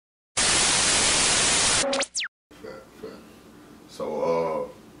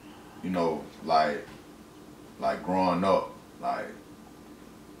So, you know, like growing up, like,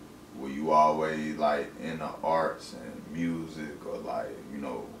 were you always like in the arts and music, or like, you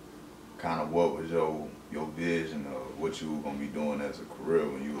know, kind of what was your vision of what you were gonna be doing as a career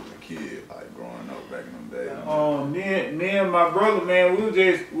when you was a kid, like growing up back in them days? Me and my brother, man, we was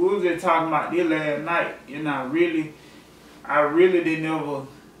just talking about this last night. You know, I really didn't ever.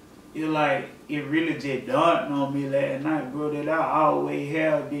 It really just dawned on me last night, bro, that I always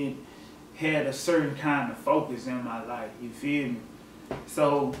had a certain kind of focus in my life. You feel me?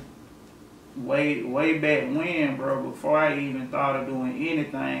 So way back when, bro, before I even thought of doing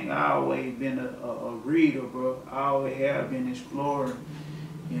anything, I always been a reader, bro. I always have been exploring.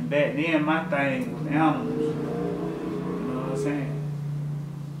 And back then, my thing was animals. You know what I'm saying?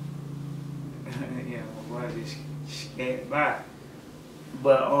 Yeah, my boy just scared by.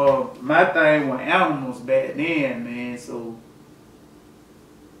 But my thing was animals back then, man. So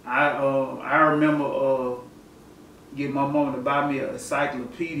I remember get my mom to buy me an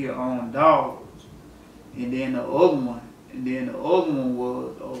encyclopedia on dogs, and then the other one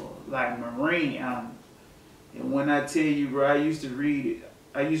was like marine animals. And when I tell you, bro, I used to read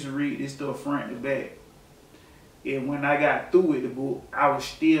this stuff front to back. And when I got through with the book, I would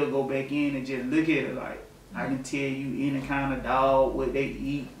still go back in and just look at it. Like, I can tell you any kind of dog, what they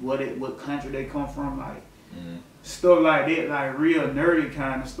eat, what country they come from, like stuff like that, like real nerdy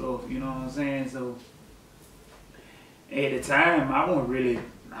kind of stuff. You know what I'm saying? So at the time, I wasn't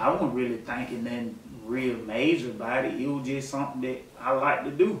really thinking nothing real major about it. It was just something that I like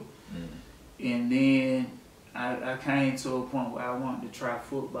to do. And then I came to a point where I wanted to try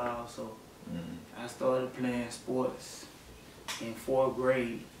football, so I started playing sports in 4th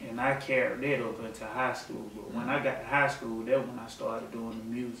grade, and I carried that up into high school. But when I got to high school, that's when I started doing the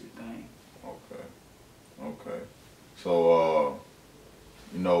music thing. Okay. So,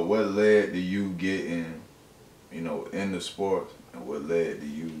 you know, what led to you getting, you know, into sports, and what led to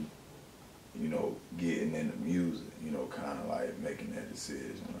you, you know, getting into music, you know, kind of like making that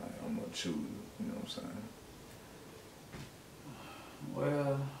decision, like, I'm going to choose it, you know what I'm saying?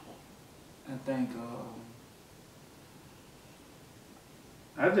 Well, I think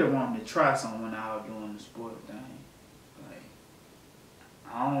I just wanted to try something when I was doing the sport thing. Like,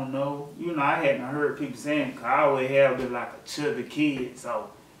 I don't know. You know, I hadn't heard people saying, because I always have been like a chubby kid,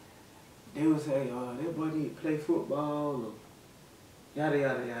 so they would say, that boy need to play football, or yada,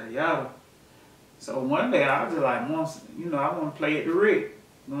 yada, yada, yada. So one day I was just like, you know, I want to play at the Rick.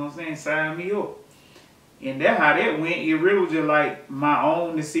 You know what I'm saying? Sign me up. And that's how that went. It really was just like my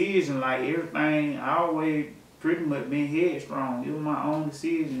own decision. Like everything, I always pretty much been headstrong. It was my own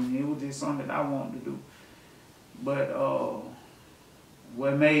decision. It was just something that I wanted to do. But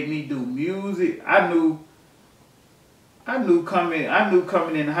what made me do music, I knew coming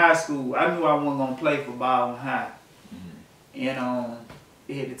in high school, I knew I wasn't gonna play for ball in high. And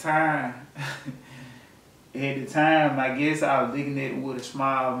at the time, I guess I was looking at it with a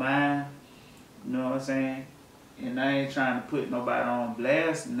small mind. You know what I'm saying? And I ain't trying to put nobody on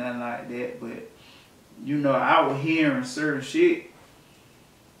blast or nothing like that, but you know, I was hearing certain shit.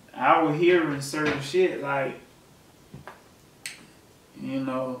 Like, you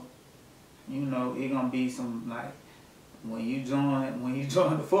know, it gonna be some, like, when you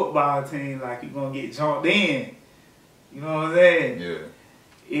join the football team, like, you gonna get jumped in. You know what I'm saying? Yeah.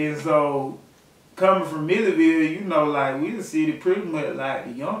 And so, coming from Millville, you know, like, we the city pretty much, like,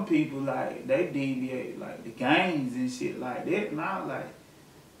 the young people, like, they deviate, like, the gangs and shit like that. And I was like,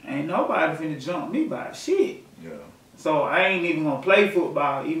 ain't nobody finna jump me by shit. Yeah. So I ain't even gonna play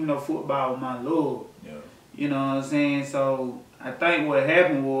football, even though football was my love. Yeah. You know what I'm saying? So I think what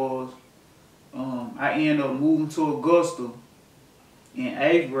happened was, I ended up moving to Augusta in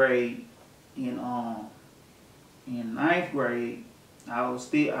 8th grade. In 9th grade, I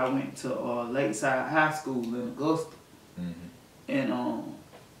went to Lakeside High School in Augusta. And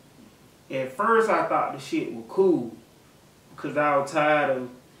at first I thought the shit was cool, because I was tired of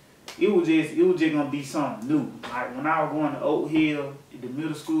it was just gonna be something new. Like when I was going to Oak Hill, the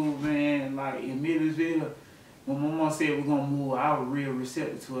middle school, man, like in Middlesville, when my mom said we're gonna move, I was real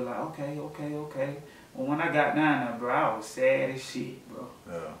receptive to it, like, okay. But when I got down there, bro, I was sad as shit, bro.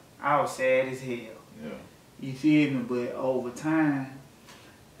 Yeah. I was sad as hell. Yeah. You feel me? But over time,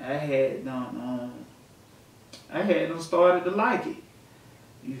 I had them started to like it.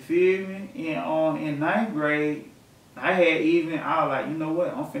 You feel me? And in 9th grade, I was like, you know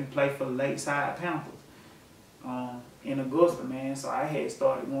what? I'm finna play for the Lakeside Panthers in Augusta, man. So I had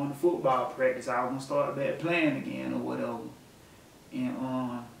started going to football practice. I was gonna start back playing again or whatever.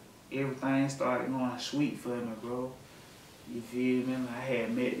 And everything started going sweet for me, bro. You feel me? I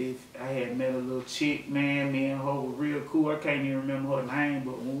had met a little chick, man. Me and her were real cool. I can't even remember her name,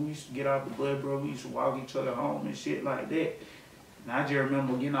 but when we used to get out the bus, bro, we used to walk each other home and shit like that. And I just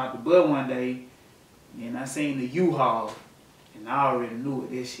remember getting out the bus one day, and I seen the U-Haul, and I already knew what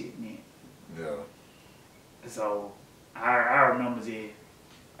this shit meant. Yeah. So I remember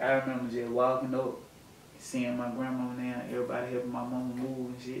just walking up, seeing my grandma and everybody helping my mama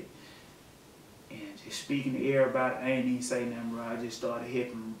move and shit. And just speaking to everybody, I ain't even say nothing, bro. I just started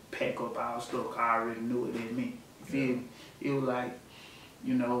helping pack up our stuff, 'cause I already knew what that meant. You feel me? It was like,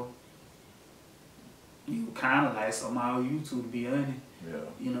 you know, you were kind of like somehow you two, to be honest. Yeah.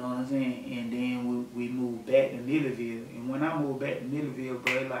 You know what I'm saying? And then we moved back to Millerville. And when I moved back to Millerville,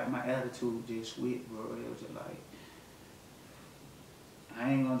 bro, like my attitude just switched, bro. It was just like,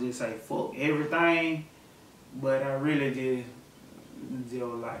 I ain't gonna just say fuck everything, but I really just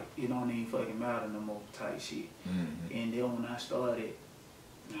like, it don't even fucking matter no more type shit. And then when I started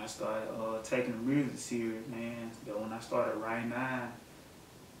taking the music serious, man. Then when I started writing down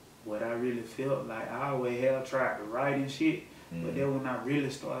what I really felt like, I always have tried to write and shit, but then when I really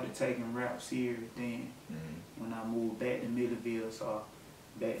started taking rap serious, then when I moved back to Millerville, so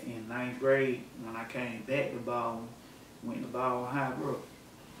back in 9th grade, when I came back to Baldwin, went to Baldwin High, bro,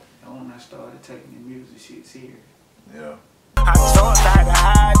 that's when I started taking the music shit serious. Yeah. I talk like a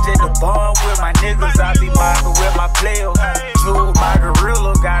high to the bar with my niggas. I be mobbing with my players. Jewel, my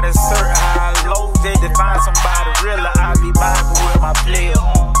gorilla got a certain high low. They define somebody realer. I be mobbing with my players.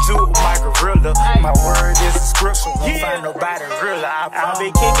 Jewel, my gorilla. My word is a scripture. Won't find nobody realer. I be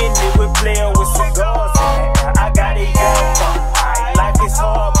kicking it with players with cigars in it. I got it young. Life is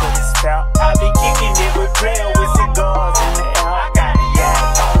hard, but it's tough. I be kicking it with players with cigars in the air. I got it young.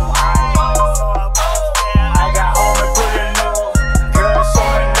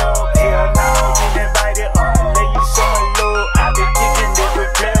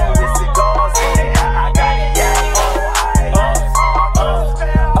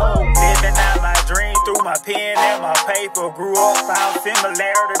 Pen and my paper, grew up, found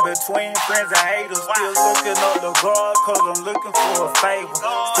similarity between friends and haters. Still looking up the guard, 'cause I'm looking for a favor.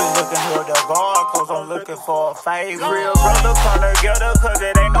 Still looking up the guard, 'cause I'm looking for a favor. Real brothers come together, 'cause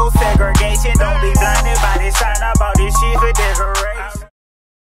it ain't no segregation. Don't be blinded by this shine, I bought this shit for decoration.